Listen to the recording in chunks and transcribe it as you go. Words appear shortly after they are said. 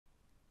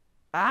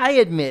I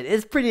admit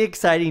it's pretty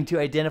exciting to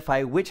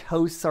identify which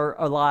hosts are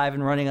alive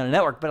and running on a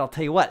network, but I'll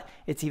tell you what,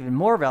 it's even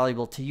more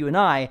valuable to you and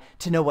I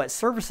to know what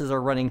services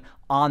are running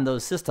on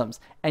those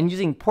systems. And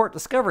using port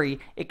discovery,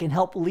 it can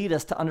help lead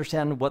us to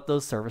understand what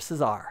those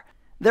services are.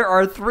 There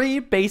are 3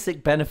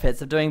 basic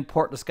benefits of doing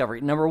port discovery.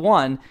 Number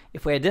 1,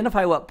 if we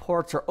identify what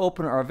ports are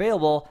open or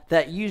available,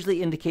 that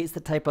usually indicates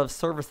the type of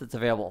service that's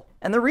available.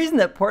 And the reason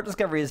that port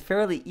discovery is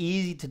fairly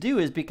easy to do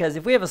is because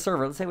if we have a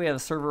server, let's say we have a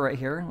server right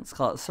here, let's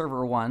call it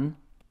server 1,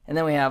 and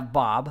then we have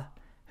Bob,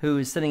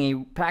 who's sending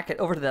a packet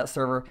over to that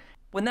server.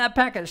 When that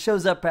packet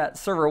shows up at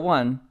server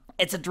 1,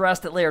 it's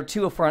addressed at layer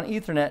 204 on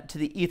Ethernet to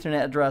the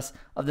Ethernet address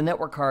of the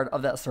network card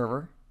of that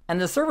server.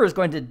 And the server is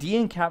going to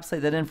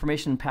de-encapsulate that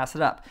information and pass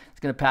it up. It's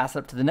going to pass it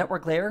up to the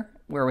network layer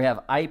where we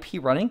have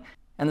IP running.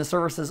 And the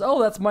server says,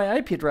 oh, that's my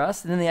IP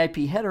address. And then the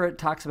IP header, it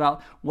talks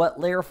about what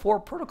layer 4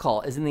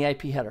 protocol is in the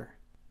IP header.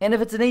 And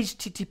if it's an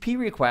HTTP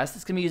request,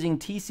 it's going to be using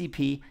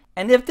TCP.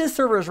 And if this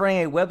server is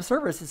running a web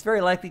service, it's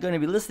very likely going to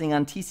be listening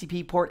on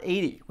TCP port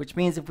 80, which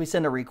means if we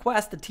send a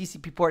request to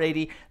TCP port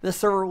 80, the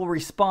server will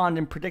respond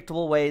in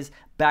predictable ways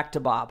back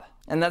to Bob.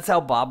 And that's how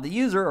Bob, the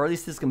user, or at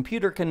least his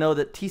computer, can know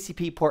that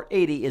TCP port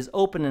 80 is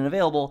open and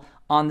available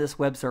on this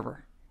web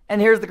server. And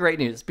here's the great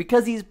news.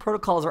 Because these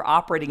protocols are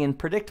operating in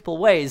predictable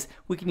ways,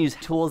 we can use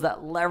tools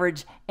that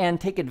leverage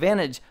and take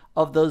advantage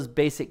of those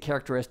basic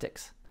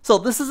characteristics. So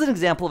this is an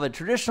example of a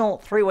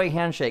traditional 3-way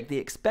handshake, the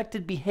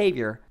expected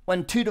behavior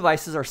when 2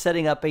 devices are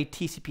setting up a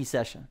TCP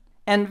session.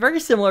 And very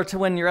similar to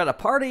when you're at a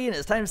party and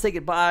it's time to say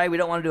goodbye, we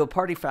don't want to do a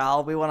party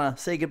foul, we want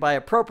to say goodbye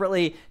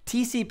appropriately,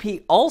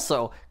 TCP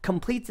also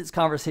completes its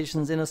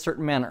conversations in a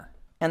certain manner.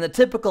 And the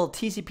typical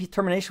TCP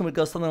termination would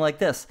go something like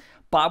this.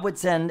 Bob would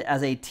send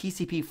as a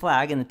TCP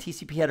flag in the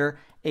TCP header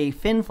a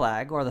FIN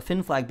flag, or the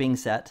FIN flag being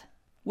set,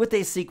 with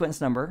a sequence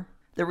number.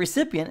 The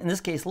recipient, in this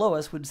case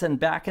Lois, would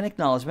send back an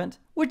acknowledgement,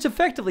 which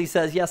effectively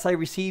says, yes, I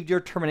received your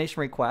termination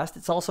request.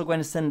 It's also going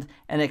to send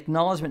an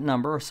acknowledgement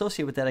number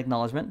associated with that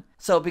acknowledgement.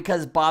 So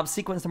because Bob's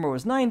sequence number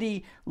was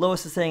 90,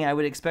 Lois is saying I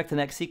would expect the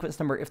next sequence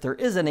number, if there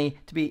is any,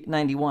 to be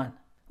 91.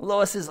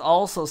 Lois is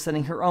also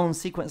sending her own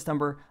sequence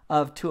number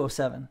of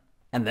 207.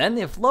 And then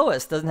if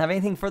Lois doesn't have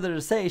anything further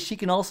to say, she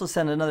can also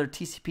send another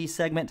TCP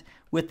segment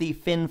with the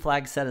FIN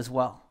flag set as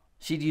well.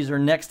 She'd use her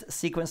next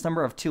sequence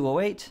number of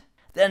 208.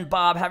 Then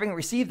Bob, having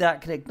received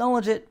that, can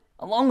acknowledge it,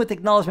 along with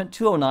acknowledgement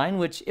 209,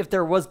 which if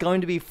there was going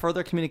to be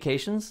further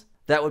communications,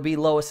 that would be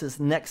Lois's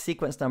next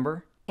sequence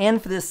number.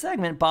 And for this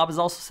segment, Bob is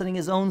also sending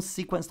his own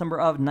sequence number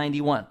of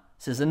 91.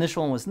 So his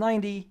initial one was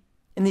 90.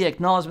 In the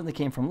acknowledgement that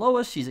came from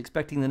Lois, she's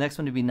expecting the next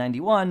one to be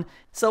 91.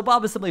 So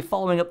Bob is simply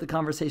following up the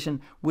conversation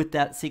with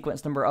that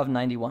sequence number of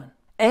 91.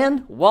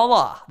 And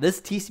voila, this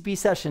TCP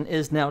session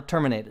is now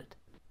terminated.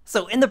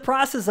 So in the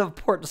process of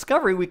port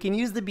discovery, we can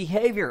use the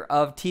behavior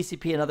of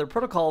TCP and other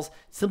protocols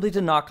simply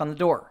to knock on the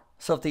door.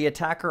 So if the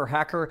attacker or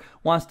hacker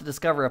wants to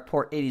discover if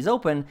port 80 is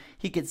open,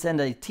 he could send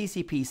a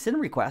TCP SYN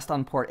request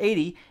on port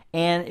 80,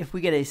 and if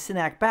we get a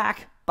SYNACK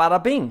back,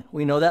 bada bing,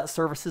 we know that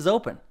service is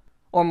open.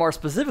 Or more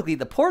specifically,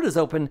 the port is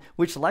open,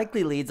 which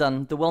likely leads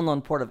on the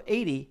well-known port of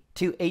 80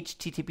 to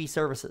HTTP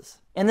services.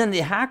 And then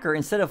the hacker,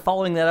 instead of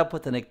following that up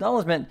with an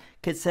acknowledgement,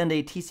 could send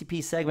a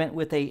TCP segment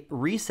with a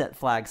reset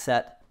flag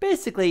set,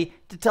 basically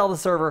to tell the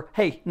server,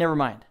 hey, never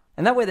mind.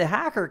 And that way the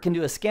hacker can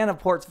do a scan of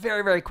ports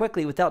very, very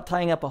quickly without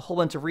tying up a whole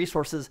bunch of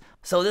resources.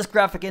 So this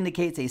graphic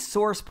indicates a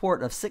source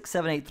port of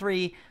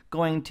 6783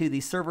 going to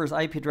the server's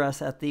IP address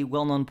at the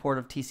well-known port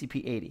of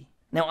TCP 80.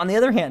 Now, on the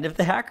other hand, if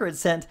the hacker had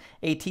sent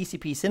a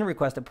TCP SYN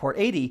request at port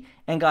 80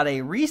 and got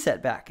a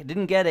reset back, it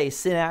didn't get a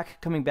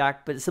SYNACK coming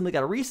back, but it simply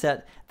got a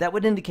reset, that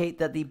would indicate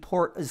that the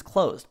port is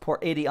closed. Port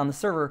 80 on the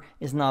server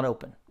is not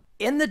open.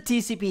 In the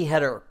TCP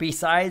header,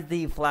 besides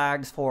the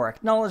flags for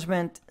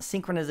acknowledgement,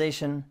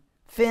 synchronization,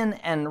 FIN,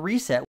 and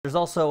reset, there's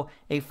also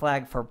a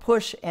flag for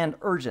push and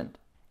urgent.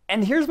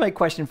 And here's my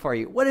question for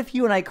you. What if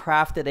you and I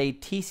crafted a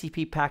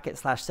TCP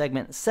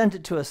packet/segment, sent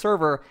it to a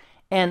server,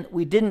 and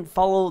we didn't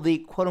follow the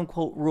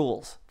quote-unquote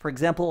rules? For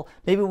example,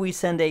 maybe we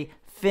send a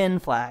FIN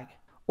flag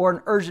or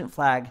an urgent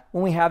flag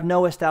when we have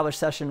no established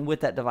session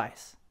with that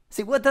device.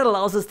 See, what that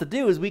allows us to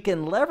do is we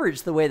can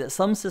leverage the way that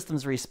some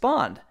systems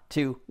respond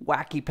to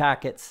wacky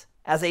packets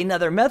as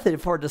another method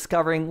for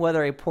discovering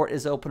whether a port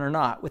is open or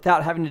not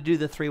without having to do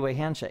the 3-way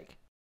handshake.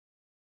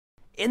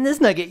 In this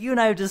nugget, you and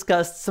I have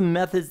discussed some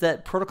methods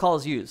that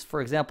protocols use,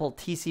 for example,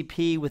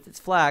 TCP with its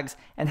flags,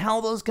 and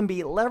how those can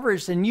be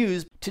leveraged and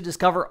used to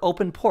discover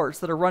open ports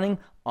that are running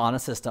on a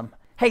system.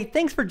 Hey,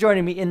 thanks for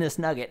joining me in this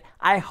nugget.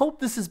 I hope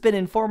this has been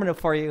informative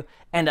for you,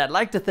 and I'd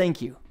like to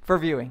thank you for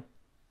viewing.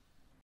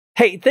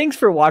 Hey, thanks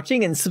for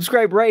watching, and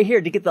subscribe right here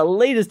to get the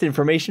latest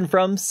information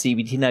from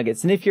CBT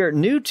Nuggets. And if you're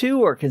new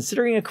to or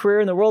considering a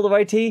career in the world of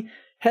IT,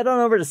 head on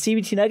over to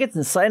CBT Nuggets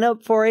and sign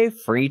up for a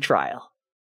free trial.